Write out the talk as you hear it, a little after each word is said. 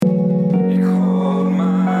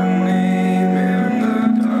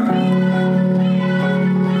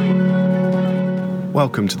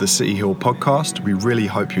Welcome to the City Hill podcast. We really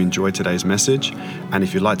hope you enjoyed today's message. And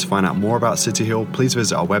if you'd like to find out more about City Hill, please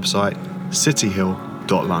visit our website,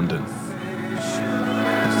 cityhill.london.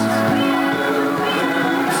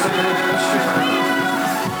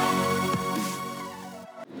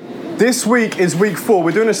 This week is week 4. We're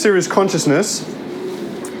doing a series, Consciousness.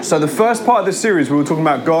 So the first part of the series, we were talking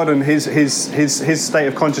about God and his state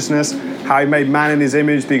of consciousness, how he made man in his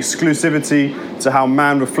image, the exclusivity to how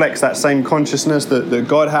man reflects that same consciousness that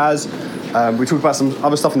God has. We talked about some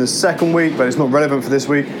other stuff in the second week, but it's not relevant for this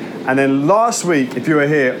week. And then last week, if you were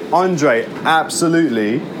here, Andre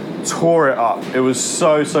absolutely tore it up. It was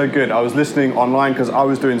so good. I was listening online because I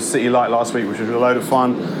was doing City Light last week, which was a load of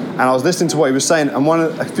fun. And I was listening to what he was saying. And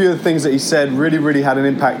a few of the things that he said really had an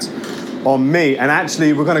impact on me. And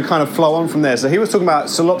actually, we're going to kind of flow on from there. So he was talking about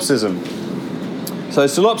solipsism. So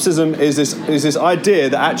solipsism is this idea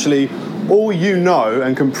that actually all you know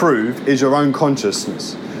and can prove is your own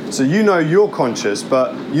consciousness. So you know you're conscious,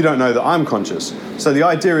 but you don't know that I'm conscious. So the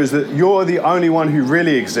idea is that you're the only one who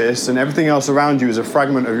really exists, and everything else around you is a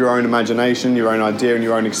fragment of your own imagination, your own idea, and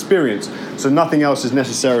your own experience. So nothing else is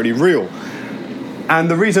necessarily real. And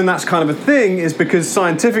the reason that's kind of a thing is because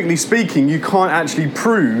scientifically speaking, you can't actually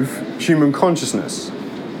prove human consciousness.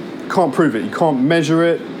 You can't prove it. You can't measure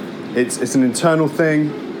it. It's an internal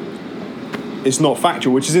thing. It's not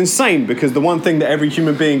factual, which is insane because the one thing that every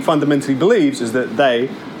human being fundamentally believes is that they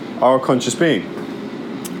are a conscious being.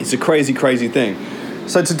 It's a crazy thing.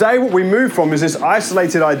 So today what we move from is this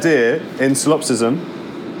isolated idea in solipsism,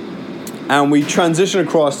 and we transition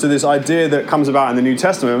across to this idea that comes about in the New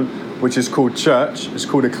Testament, which is called church. It's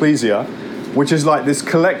called ecclesia, which is like this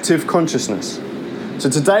collective consciousness. So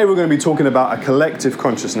today we're going to be talking about a collective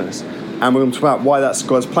consciousness, and we're going to talk about why that's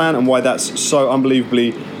God's plan and why that's so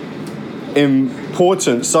unbelievably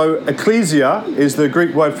important. So ecclesia is the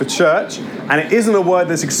Greek word for church, and it isn't a word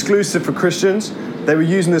that's exclusive for Christians. They were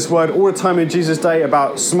using this word all the time in Jesus' day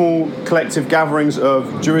about small collective gatherings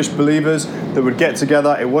of Jewish believers that would get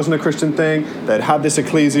together. It wasn't a Christian thing. They'd had this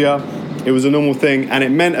ecclesia. It was a normal thing, and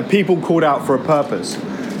it meant a people called out for a purpose.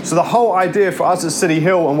 So the whole idea for us at City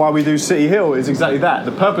Hill and why we do City Hill is exactly that.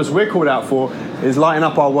 The purpose we're called out for is lighting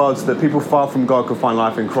up our world so that people far from God could find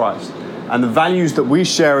life in Christ. And the values that we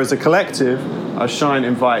share as a collective are shine,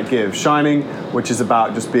 invite, give. Shining, which is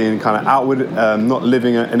about just being kind of outward, not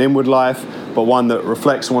living an inward life, but one that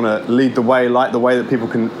reflects, want to lead the way, light the way that people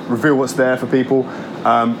can reveal what's there for people.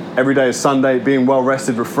 Every day is Sunday, being well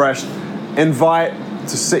rested, refreshed. Invite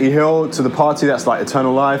to City Hill, to the party that's like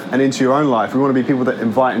eternal life, and into your own life. We want to be people that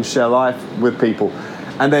invite and share life with people.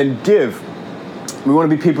 And then give. We want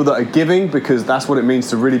to be people that are giving because that's what it means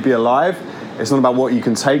to really be alive. It's not about what you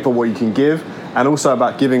can take, but what you can give. And also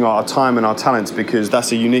about giving our time and our talents because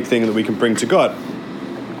that's a unique thing that we can bring to God.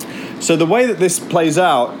 So the way that this plays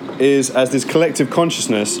out is as this collective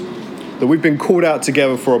consciousness that we've been called out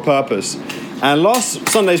together for a purpose. And last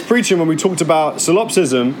Sunday's preaching when we talked about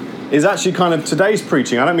solipsism is actually kind of today's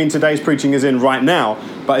preaching. I don't mean today's preaching as in right now,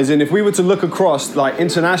 but as in if we were to look across like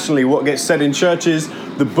internationally what gets said in churches,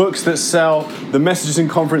 the books that sell, the messages in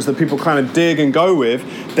conference that people kind of dig and go with,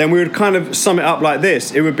 then we would kind of sum it up like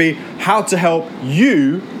this. It would be how to help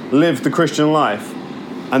you live the Christian life.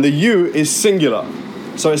 And the you is singular.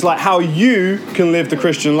 So it's like how you can live the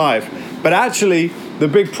Christian life. But actually, the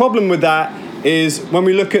big problem with that is when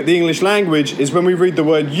we look at the English language is when we read the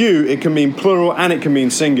word you, it can mean plural and it can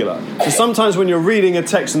mean singular. So sometimes when you're reading a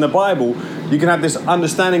text in the Bible, you can have this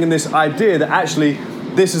understanding and this idea that actually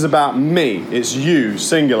this is about me. It's you,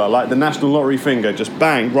 singular, like the National Lottery finger, just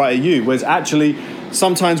bang, right at you. Whereas actually,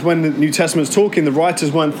 sometimes when the New Testament's talking, the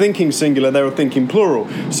writers weren't thinking singular, they were thinking plural.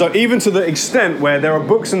 So even to the extent where there are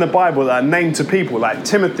books in the Bible that are named to people like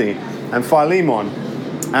Timothy and Philemon,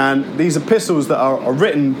 and these epistles that are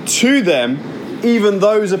written to them, even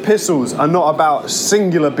those epistles are not about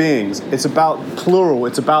singular beings. It's about plural.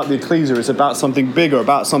 It's about the ecclesia. It's about something bigger,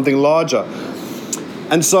 about something larger.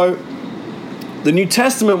 And so the New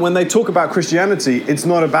Testament, when they talk about Christianity, it's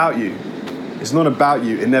not about you. It's not about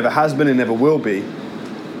you. It never has been. It never will be.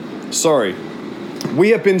 Sorry.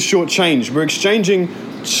 We have been shortchanged. We're exchanging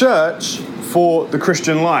church for the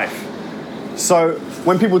Christian life. So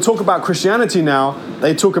when people talk about Christianity now,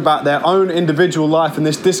 they talk about their own individual life and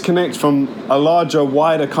this disconnect from a larger,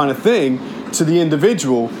 wider kind of thing to the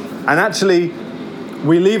individual. And actually,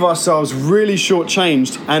 we leave ourselves really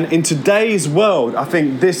shortchanged. And in today's world, I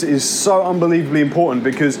think this is so unbelievably important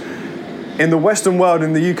because in the Western world,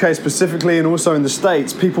 in the UK specifically, and also in the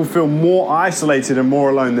States, people feel more isolated and more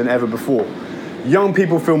alone than ever before. Young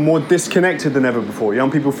people feel more disconnected than ever before.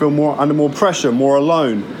 Young people feel under more pressure, more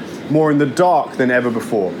alone, more in the dark than ever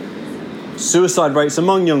before. Suicide rates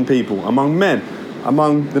among young people, among men,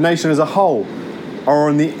 among the nation as a whole are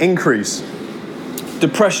on the increase.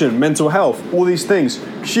 Depression, mental health, all these things,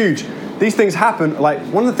 huge. These things happen, like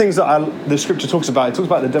one of the things that the scripture talks about, it talks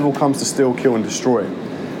about the devil comes to steal, kill and destroy.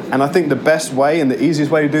 And I think the best way and the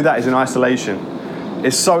easiest way to do that is in isolation.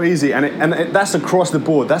 It's so easy, and that's across the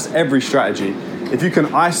board. That's every strategy. If you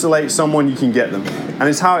can isolate someone, you can get them. And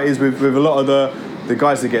it's how it is with a lot of the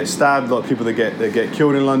guys that get stabbed, a lot of people that get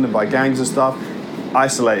killed in London by gangs and stuff,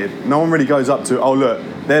 isolated. No one really goes up to, oh look,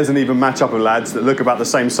 there's an even matchup of lads that look about the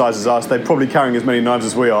same size as us. They're probably carrying as many knives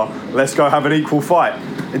as we are. Let's go have an equal fight.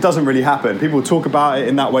 It doesn't really happen. People talk about it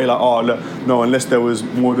in that way, like, oh, look, no, unless there was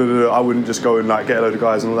more, I wouldn't just go and like get a load of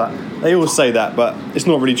guys and all that. They always say that, but it's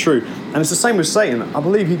not really true. And it's the same with Satan. I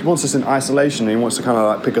believe he wants us in isolation and he wants to kind of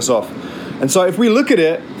like pick us off. And so if we look at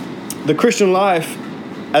it, the Christian life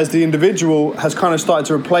as the individual has kind of started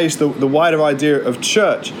to replace the wider idea of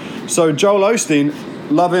church. So Joel Osteen,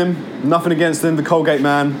 love him, nothing against him, the Colgate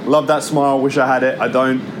man, love that smile, wish I had it, I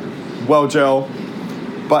don't. Well, Joel.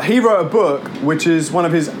 But he wrote a book which is one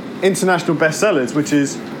of his international bestsellers, which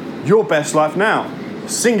is Your Best Life Now,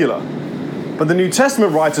 singular. But the New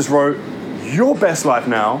Testament writers wrote Your Best Life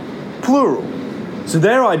Now, plural. So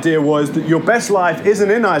their idea was that your best life isn't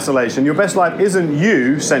in isolation, your best life isn't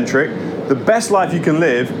you-centric, the best life you can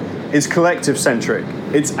live is collective-centric.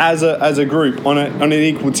 It's as a group on an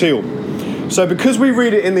equal keel. So because we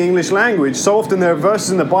read it in the English language, so often there are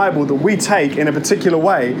verses in the Bible that we take in a particular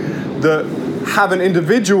way that have an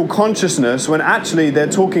individual consciousness when actually they're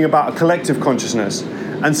talking about a collective consciousness.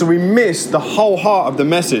 And so we miss the whole heart of the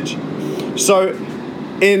message. So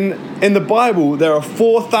in the Bible, there are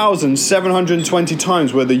 4,720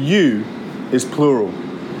 times where the you is plural.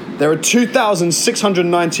 There are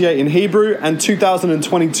 2,698 in Hebrew and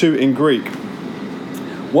 2,022 in Greek.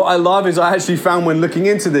 What I love is I actually found when looking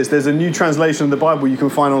into this, there's a new translation of the Bible you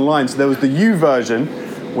can find online. So there was the U version,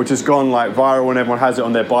 which has gone like viral and everyone has it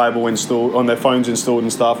on their Bible installed, on their phones installed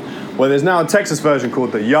and stuff. Well, there's now a Texas version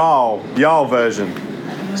called the Y'all version.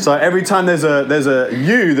 So every time there's a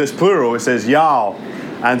you that's plural, it says Y'all.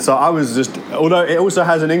 And so I was just, although it also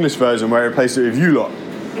has an English version where it replaces it with you lot.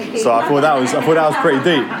 So I thought that was pretty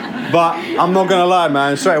deep. But I'm not gonna lie,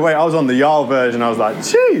 man, straight away I was on the Y'all version. I was like,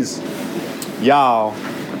 jeez, Y'all.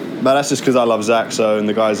 But that's just because I love Zach, and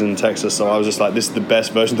the guys in Texas, so I was just like, this is the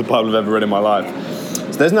best version of the Bible I've ever read in my life.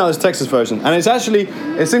 So there's now this Texas version. And it's actually,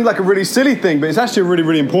 it seems like a really silly thing, but it's actually a really,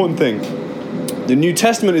 really important thing. The New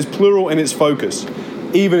Testament is plural in its focus,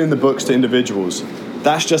 even in the books to individuals.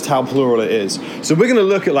 That's just how plural it is. So we're going to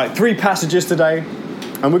look at like 3 passages today,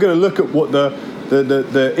 and we're going to look at what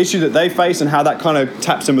the issue that they face and how that kind of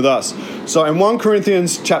taps in with us. So in 1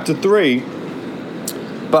 Corinthians chapter 3,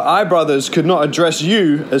 but I, brothers, could not address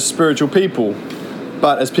you as spiritual people,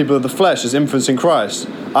 but as people of the flesh, as infants in Christ.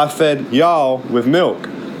 I fed y'all with milk,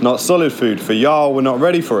 not solid food, for y'all were not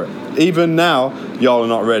ready for it. Even now, y'all are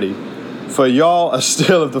not ready. For y'all are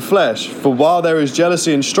still of the flesh. For while there is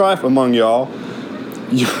jealousy and strife among y'all,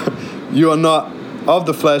 you are not of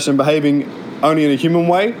the flesh and behaving only in a human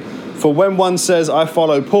way. For when one says, I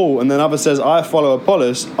follow Paul, and then another says, I follow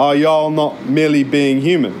Apollos, are y'all not merely being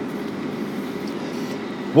human?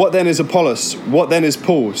 What then is Apollos? What then is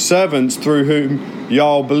Paul? Servants through whom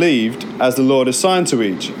y'all believed, as the Lord assigned to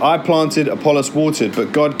each. I planted, Apollos watered,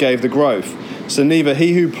 but God gave the growth. So neither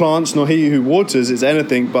he who plants nor he who waters is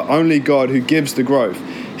anything, but only God who gives the growth.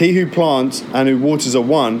 He who plants and who waters are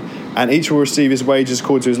one, and each will receive his wages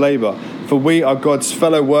according to his labor. For we are God's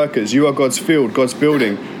fellow workers. You are God's field, God's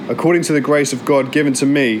building. According to the grace of God given to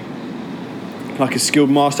me, like a skilled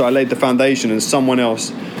master, I laid the foundation, and someone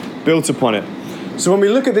else built upon it. So when we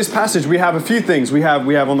look at this passage, we have a few things. We have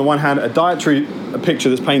on the one hand a dietary picture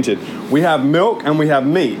that's painted. We have milk and we have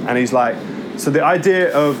meat. And he's like, so the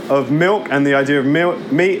idea of milk and the idea of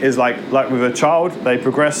meat is like with a child, they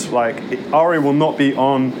progress. Like Ari will not be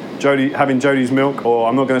on having Jodie's milk, or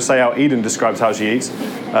I'm not going to say how Eden describes how she eats,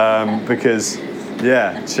 because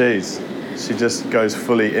she just goes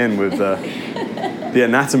fully in with the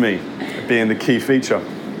anatomy being the key feature.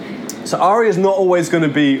 So Ari is not always going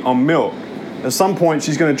to be on milk. At some point,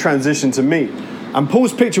 she's going to transition to meat. And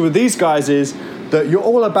Paul's picture with these guys is that you're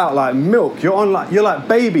all about like milk. You're like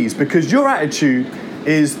babies, because your attitude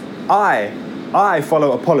is I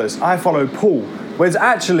follow Apollos, I follow Paul. Whereas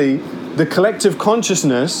actually, the collective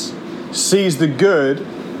consciousness sees the good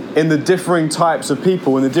in the differing types of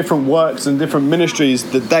people, in the different works and different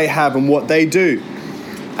ministries that they have and what they do.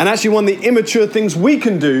 And actually, one of the immature things we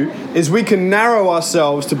can do is we can narrow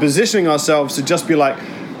ourselves to positioning ourselves to just be like,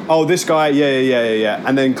 oh, this guy, yeah,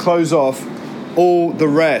 and then close off all the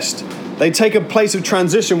rest. they take a place of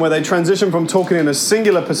transition where they transition from talking in a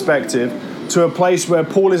singular perspective to a place where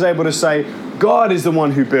Paul is able to say, God is the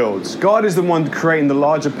one who builds. God is the one creating the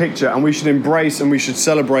larger picture, and we should embrace and we should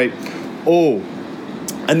celebrate all.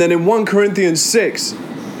 And then in 1 Corinthians 6,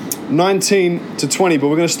 19 to 20, but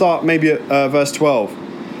we're going to start maybe at verse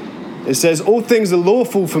 12. It says, all things are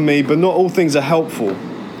lawful for me, but not all things are helpful.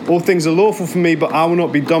 All things are lawful for me, but I will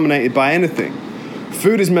not be dominated by anything.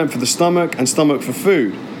 Food is meant for the stomach, and stomach for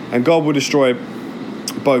food, and God will destroy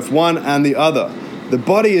both one and the other. The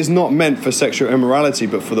body is not meant for sexual immorality,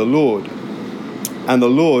 but for the Lord, and the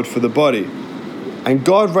Lord for the body. And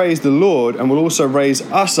God raised the Lord and will also raise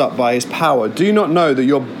us up by his power. Do you not know that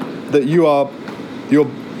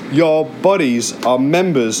your bodies are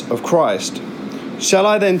members of Christ? Shall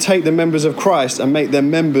I then take the members of Christ and make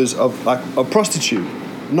them members of a prostitute?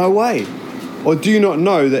 No way. Or do you not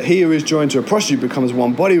know that he who is joined to a prostitute becomes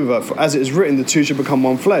one body with her? For as it is written, the two shall become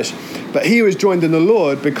one flesh. But he who is joined in the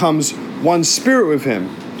Lord becomes one spirit with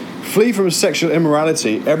him. Flee from sexual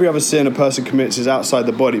immorality. Every other sin a person commits is outside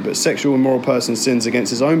the body, but sexual immoral person sins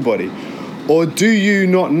against his own body. Or do you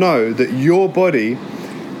not know that your body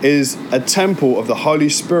is a temple of the Holy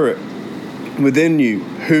Spirit within you,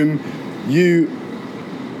 whom you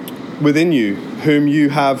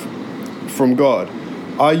have from God?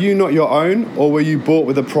 Are you not your own, or were you bought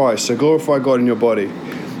with a price? So glorify God in your body.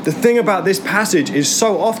 The thing about this passage is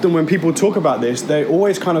so often when people talk about this, they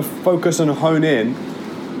always kind of focus and hone in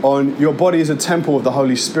on your body as a temple of the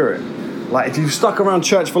Holy Spirit. Like if you've stuck around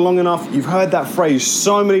church for long enough, you've heard that phrase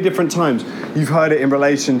so many different times. You've heard it in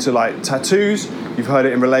relation to like tattoos. You've heard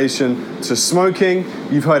it in relation to smoking.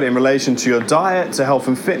 You've heard it in relation to your diet, to health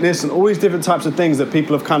and fitness, and all these different types of things that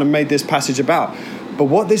people have kind of made this passage about. But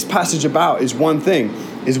what this passage about is one thing,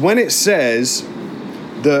 is when it says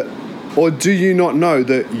that, or do you not know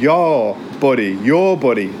that your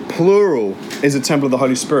body, plural, is a temple of the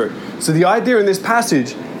Holy Spirit. So the idea in this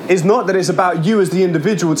passage is not that it's about you as the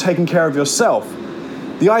individual taking care of yourself.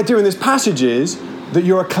 The idea in this passage is that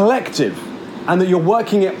you're a collective and that you're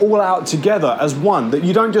working it all out together as one, that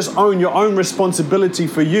you don't just own your own responsibility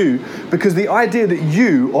for you, because the idea that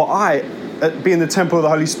you or I being the temple of the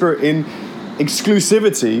Holy Spirit in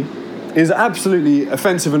exclusivity is absolutely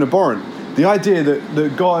offensive and abhorrent. The idea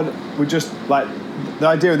that God would just like, the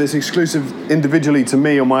idea of this exclusive individually to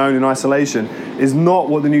me on my own in isolation is not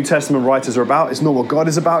what the New Testament writers are about. It's not what God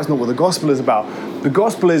is about. It's not what the gospel is about. The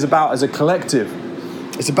gospel is about as a collective.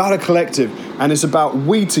 It's about a collective, and it's about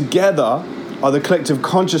we together are the collective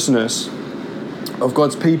consciousness of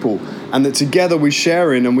God's people, and that together we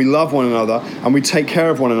share in and we love one another and we take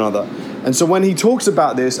care of one another. And so when he talks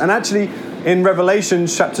about this, and actually in Revelation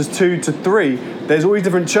chapters 2 to 3, there's all these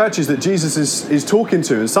different churches that Jesus is talking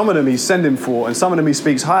to, and some of them he's sending for, and some of them he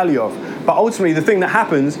speaks highly of. But ultimately, the thing that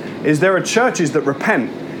happens is there are churches that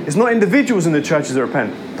repent. It's not individuals in the churches that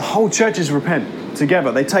repent. The whole churches repent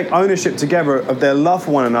together. They take ownership together of their love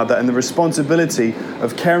for one another and the responsibility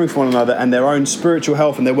of caring for one another and their own spiritual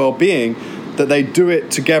health and their well-being, that they do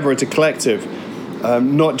it together as a collective,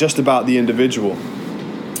 not just about the individual.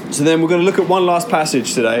 So then we're going to look at one last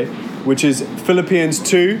passage today, which is Philippians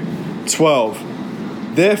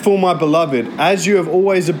 2:12. Therefore, my beloved, as you have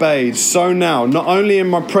always obeyed, so now, not only in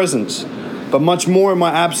my presence, but much more in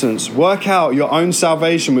my absence, work out your own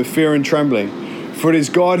salvation with fear and trembling. For it is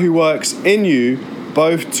God who works in you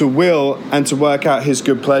both to will and to work out his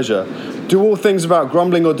good pleasure. Do all things without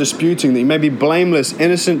grumbling or disputing, that you may be blameless,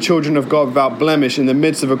 innocent children of God without blemish in the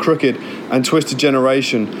midst of a crooked and twisted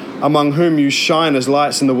generation, among whom you shine as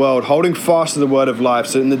lights in the world, holding fast to the word of life,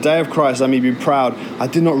 so that in the day of Christ I may be proud. I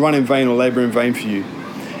did not run in vain or labor in vain for you.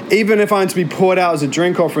 Even if I am to be poured out as a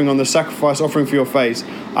drink offering on the sacrifice offering for your faith,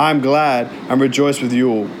 I am glad and rejoice with you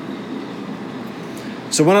all.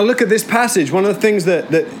 So when I look at this passage, one of the things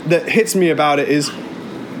that hits me about it is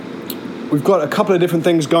we've got a couple of different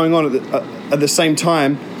things going on at the same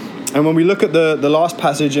time. And when we look at the last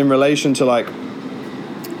passage in relation to like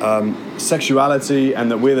sexuality,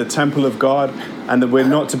 and that we're the temple of God, and that we're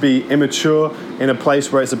not to be immature in a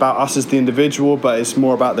place where it's about us as the individual, but it's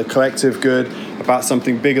more about the collective good, about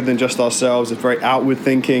something bigger than just ourselves. It's very outward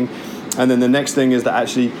thinking. And then the next thing is that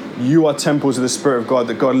actually you are temples of the Spirit of God,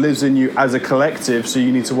 that God lives in you as a collective, so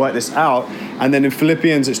you need to work this out. And then in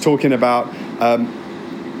Philippians, it's talking about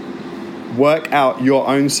work out your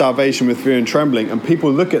own salvation with fear and trembling. And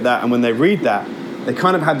people look at that, and when they read that, they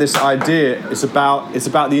kind of have this idea, it's about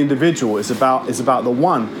the individual, it's about the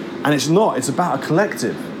one. And it's not, it's about a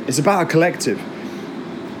collective. It's about a collective.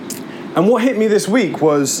 And what hit me this week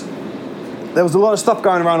was, there was a lot of stuff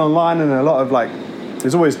going around online, and a lot of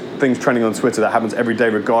there's always things trending on Twitter that happens every day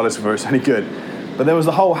regardless of whether it's any good. But But there was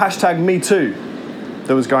the whole hashtag Me Too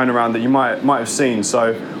that was going around that you might have seen.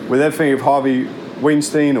 So with everything of Harvey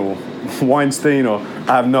Weinstein or Weinstein, or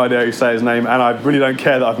I have no idea how you say his name, and I really don't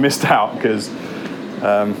care that I've missed out because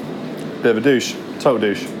bit of a douche, total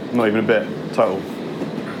douche, not even a bit, total.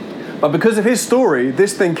 But because of his story,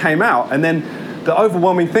 this thing came out, and then the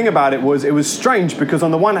overwhelming thing about it was strange because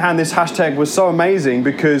on the one hand, this hashtag was so amazing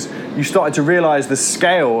because you started to realize the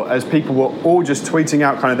scale as people were all just tweeting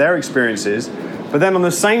out kind of their experiences. But then on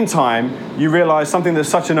the same time, you realize something that's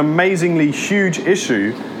such an amazingly huge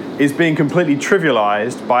issue is being completely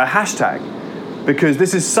trivialized by a hashtag. Because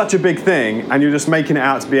this is such a big thing and you're just making it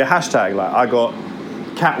out to be a hashtag. Like, I got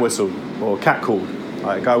cat whistled or cat called.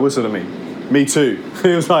 Like, a guy whistled at me. Me too. He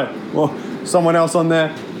was like, well, someone else on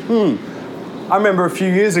there? I remember a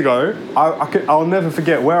few years ago, I'll never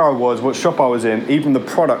forget where I was, what shop I was in, even the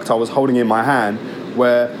product I was holding in my hand,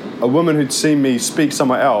 where a woman who'd seen me speak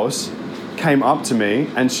somewhere else came up to me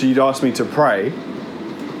and she'd asked me to pray.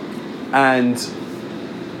 And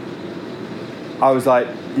I was like,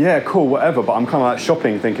 yeah, cool, whatever. But I'm kind of like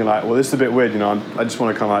shopping, thinking like, well, this is a bit weird, you know. I just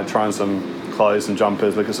want to kind of like try on some clothes, some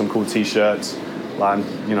jumpers, look at some cool t-shirts. Like,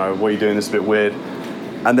 you know, what are you doing? This is a bit weird.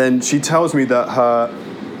 And then she tells me that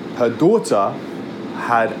her daughter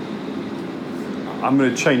had, I'm going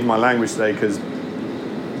to change my language today because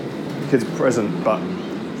kids are present, but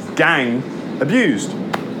gang abused.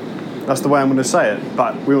 That's the way I'm going to say it,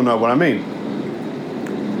 but we all know what I mean.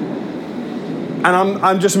 And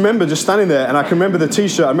I just remember just standing there, and I can remember the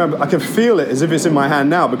t-shirt. I can feel it as if it's in my hand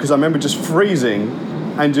now because I remember just freezing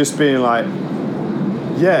and just being like,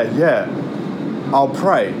 yeah, I'll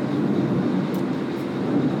pray.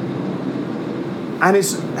 And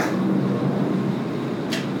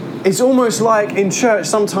it's almost like in church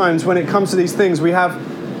sometimes when it comes to these things, we have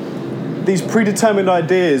these predetermined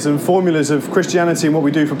ideas and formulas of Christianity and what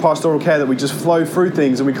we do for pastoral care that we just flow through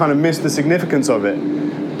things and we kind of miss the significance of it.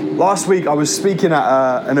 Last week I was speaking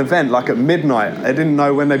at an event like at midnight. I didn't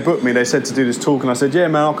know when they booked me. They said to do this talk and I said, yeah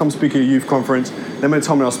man, I'll come speak at a youth conference. Then when they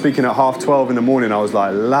told me I was speaking at 12:30 in the morning, I was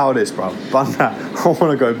like, loudest bro, bun that, I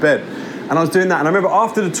want to go to bed. And I was doing that and I remember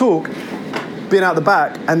after the talk being out the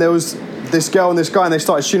back and there was this girl and this guy and they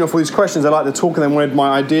started shooting off all these questions. They liked the talk and they wanted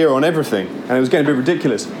my idea on everything and it was getting a bit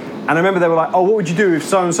ridiculous. And I remember they were like, oh, what would you do if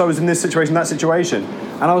so-and-so was in this situation, that situation?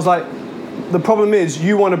 And I was like, the problem is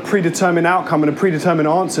you want a predetermined outcome and a predetermined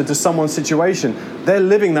answer to someone's situation. They're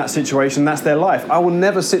living that situation, that's their life. I will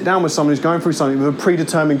never sit down with someone who's going through something with a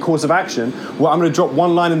predetermined course of action where I'm going to drop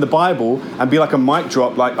one line in the Bible and be like a mic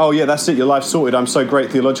drop, like, oh yeah, that's it, your life's sorted, I'm so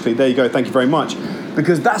great theologically, there you go, thank you very much.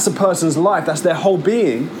 Because that's a person's life, that's their whole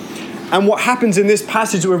being. And what happens in this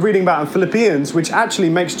passage that we're reading about in Philippians, which actually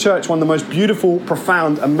makes church one of the most beautiful,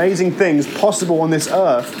 profound, amazing things possible on this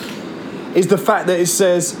earth, is the fact that it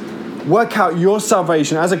says, work out your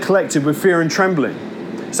salvation as a collective with fear and trembling.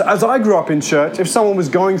 So as I grew up in church, if someone was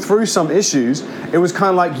going through some issues, it was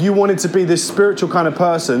kind of like you wanted to be this spiritual kind of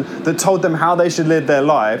person that told them how they should live their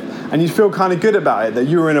life, and you'd feel kind of good about it, that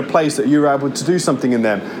you were in a place that you were able to do something in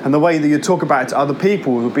them. And the way that you talk about it to other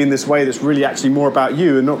people would be in this way that's really actually more about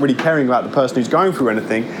you and not really caring about the person who's going through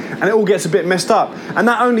anything. And it all gets a bit messed up. And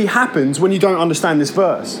that only happens when you don't understand this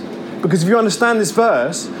verse. Because if you understand this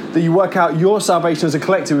verse, that you work out your salvation as a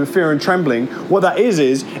collective with fear and trembling, what that is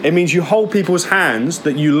it means you hold people's hands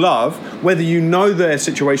that you love, whether you know their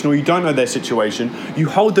situation or you don't know their situation, you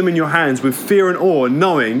hold them in your hands with fear and awe,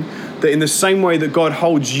 knowing that in the same way that God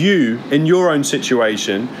holds you in your own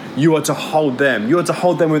situation, you are to hold them. You are to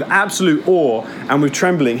hold them with absolute awe and with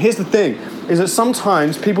trembling. Here's the thing, is that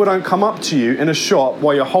sometimes people don't come up to you in a shop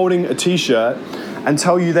while you're holding a t-shirt and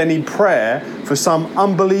tell you they need prayer for some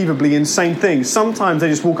unbelievably insane thing. Sometimes they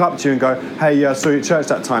just walk up to you and go, hey, I saw you at church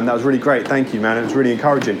that time. That was really great. Thank you, man. It was really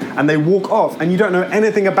encouraging. And they walk off and you don't know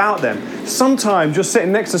anything about them. Sometimes you're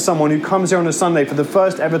sitting next to someone who comes here on a Sunday for the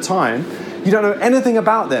first ever time. You don't know anything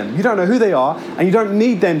about them. You don't know who they are and you don't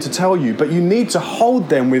need them to tell you, but you need to hold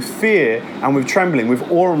them with fear and with trembling, with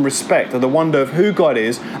awe and respect of the wonder of who God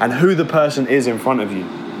is and who the person is in front of you.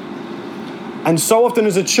 And so often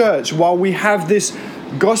as a church, while we have this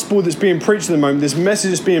gospel that's being preached at the moment, this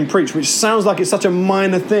message that's being preached, which sounds like it's such a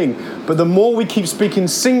minor thing, but the more we keep speaking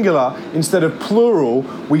singular instead of plural,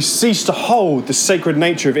 we cease to hold the sacred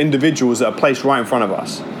nature of individuals that are placed right in front of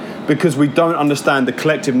us because we don't understand the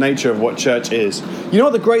collective nature of what church is. You know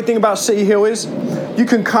what the great thing about City Hill is? You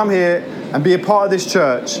can come here and be a part of this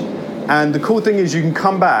church, and the cool thing is you can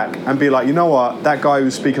come back and be like, you know what, that guy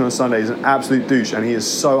who's speaking on Sunday is an absolute douche and he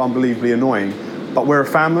is so unbelievably annoying, but we're a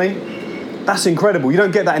family. That's incredible. You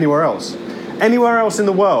don't get that anywhere else. Anywhere else in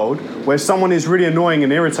the world where someone is really annoying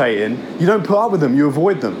and irritating, you don't put up with them, you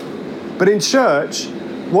avoid them. But in church,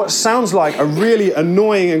 what sounds like a really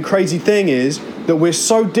annoying and crazy thing is that we're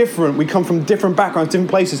so different. We come from different backgrounds,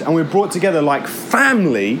 different places, and we're brought together like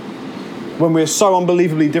family when we're so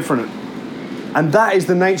unbelievably different. And that is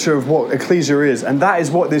the nature of what ecclesia is. And that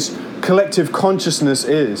is what this collective consciousness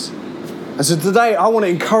is. And so today, I want to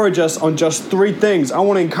encourage us on just 3 things. I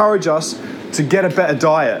want to encourage us to get a better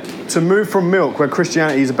diet, to move from milk, where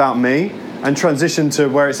Christianity is about me, and transition to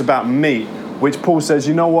where it's about meat, which Paul says,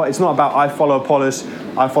 you know what? It's not about I follow Apollos,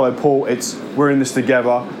 I follow Paul. It's we're in this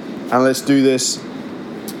together, and let's do this.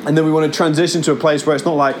 And then we want to transition to a place where it's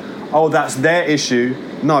not like, oh, that's their issue.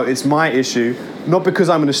 No, it's my issue. Not because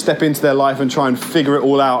I'm going to step into their life and try and figure it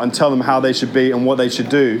all out and tell them how they should be and what they should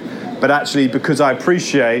do, but actually because I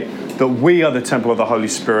appreciate that we are the temple of the Holy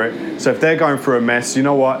Spirit. So if they're going through a mess, you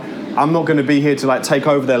know what? I'm not going to be here to like take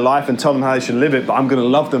over their life and tell them how they should live it, but I'm going to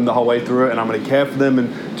love them the whole way through it, and I'm going to care for them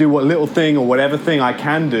and do what little thing or whatever thing I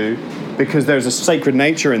can do, because there's a sacred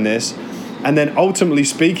nature in this. And then ultimately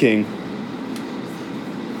speaking,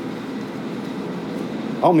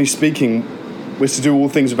 we're to do all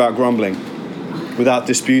things without grumbling, without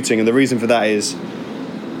disputing. And the reason for that is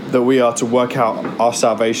that we are to work out our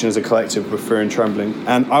salvation as a collective with fear and trembling.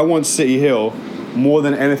 And I want City Hill, more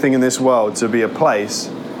than anything in this world, to be a place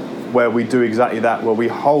where we do exactly that, where we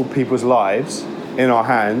hold people's lives in our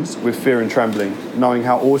hands with fear and trembling, knowing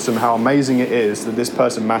how awesome, how amazing it is that this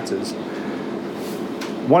person matters.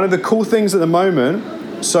 One of the cool things at the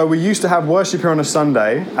moment, so we used to have worship here on a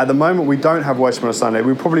Sunday. At the moment, we don't have worship on a Sunday.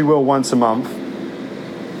 We probably will once a month.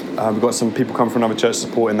 We've got some people come from another church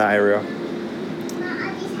support in that area.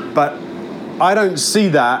 But I don't see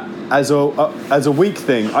that as a weak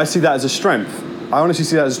thing. I see that as a strength. I honestly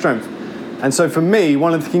see that as a strength. And so for me,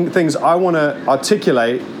 one of the things I want to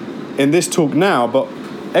articulate in this talk now, but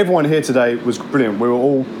everyone here today was brilliant. We were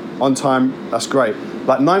all on time. That's great.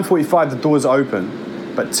 Like 9:45, the doors are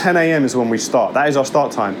open, but 10 a.m. is when we start. That is our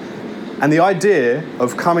start time. And the idea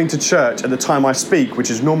of coming to church at the time I speak, which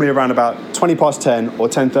is normally around about 20 past 10 or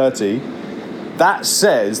 10:30, that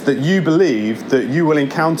says that you believe that you will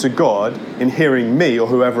encounter God in hearing me or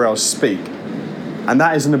whoever else speak. And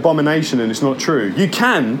that is an abomination, and it's not true. You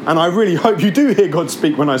can, and I really hope you do hear God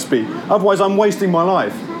speak when I speak. Otherwise, I'm wasting my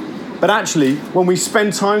life. But actually, when we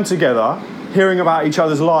spend time together, hearing about each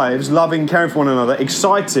other's lives, loving, caring for one another,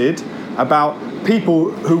 excited about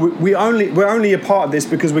people who we're only a part of this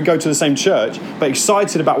because we go to the same church, but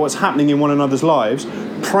excited about what's happening in one another's lives,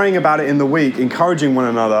 praying about it in the week, encouraging one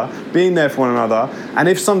another, being there for one another. And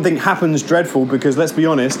if something happens dreadful, because let's be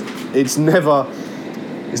honest, it's never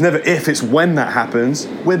if, it's when that happens,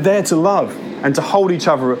 we're there to love and to hold each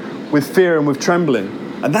other with fear and with trembling.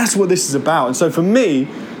 And that's what this is about. And so for me,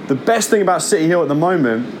 the best thing about City Hill at the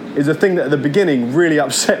moment is the thing that at the beginning really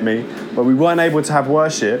upset me, but we weren't able to have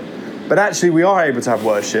worship. But actually we are able to have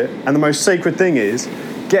worship. And the most sacred thing is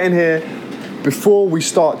getting here before we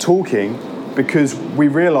start talking, because we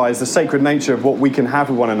realize the sacred nature of what we can have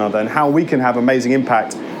with one another and how we can have amazing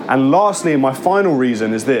impact. And lastly, and my final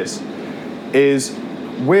reason is this, is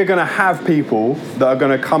we're going to have people that are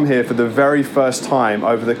going to come here for the very first time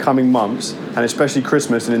over the coming months, and especially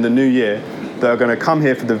Christmas and in the new year, that are going to come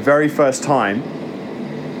here for the very first time.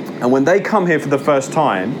 And when they come here for the first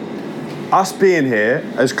time, us being here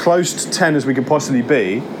as close to 10 as we could possibly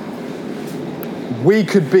be, we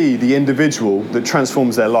could be the individual that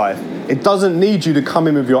transforms their life. It doesn't need you to come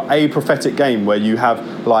in with your prophetic game where you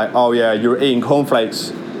have like, oh yeah, you're eating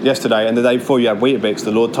cornflakes yesterday and the day before you had Weetabix,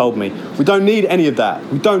 the Lord told me. We don't need any of that.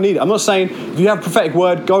 We don't need it. I'm not saying if you have a prophetic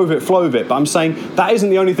word, go with it, flow with it, but I'm saying that isn't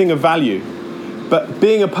the only thing of value. But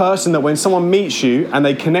being a person that when someone meets you and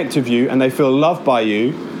they connect with you and they feel loved by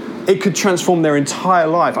you, it could transform their entire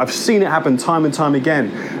life. I've seen it happen time and time again.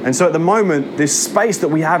 And so at the moment, this space that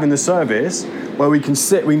we have in the service where we can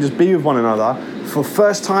sit, we can just be with one another, for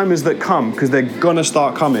first timers that come, because they're gonna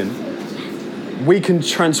start coming, we can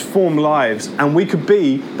transform lives. And we could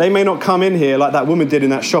be, they may not come in here like that woman did in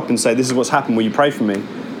that shop and say, this is what's happened, will you pray for me?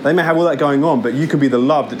 They may have all that going on, but you can be the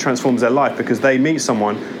love that transforms their life because they meet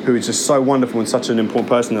someone who is just so wonderful and such an important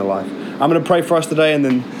person in their life. I'm going to pray for us today, and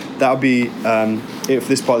then that'll be it for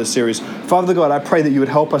this part of the series. Father God, I pray that you would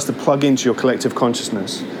help us to plug into your collective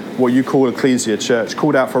consciousness, what you call ecclesia, church,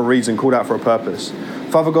 called out for a reason, called out for a purpose.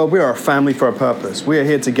 Father God, we are a family for a purpose. We are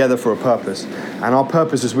here together for a purpose. And our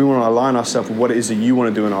purpose is we want to align ourselves with what it is that you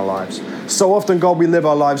want to do in our lives. So often, God, we live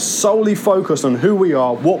our lives solely focused on who we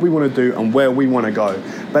are, what we want to do, and where we want to go.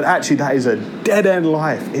 But actually, that is a dead-end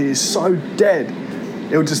life. It is so dead.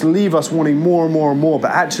 It will just leave us wanting more and more and more.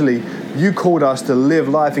 But actually, you called us to live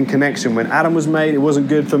life in connection. When Adam was made, it wasn't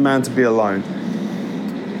good for man to be alone.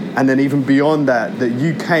 And then even beyond that, that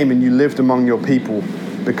you came and you lived among your people,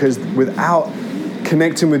 because without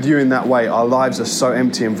connecting with you in that way, our lives are so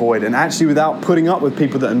empty and void. And actually, without putting up with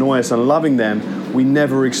people that annoy us and loving them, we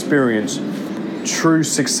never experience true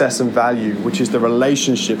success and value, which is the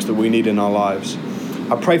relationships that we need in our lives.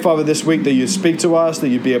 I pray, Father, this week that you speak to us, that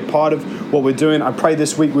you be a part of what we're doing. I pray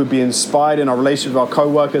this week we'd be inspired in our relationship with our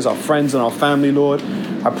co-workers, our friends, and our family, Lord.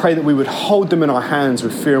 I pray that we would hold them in our hands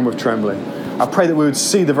with fear and with trembling. I pray that we would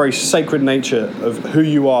see the very sacred nature of who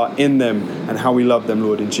you are in them and how we love them,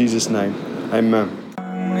 Lord. In Jesus' name, amen.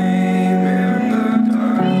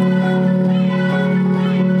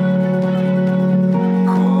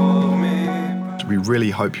 We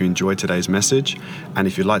really hope you enjoyed today's message. And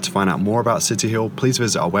if you'd like to find out more about City Hill, please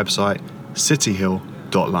visit our website,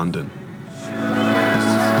 cityhill.london.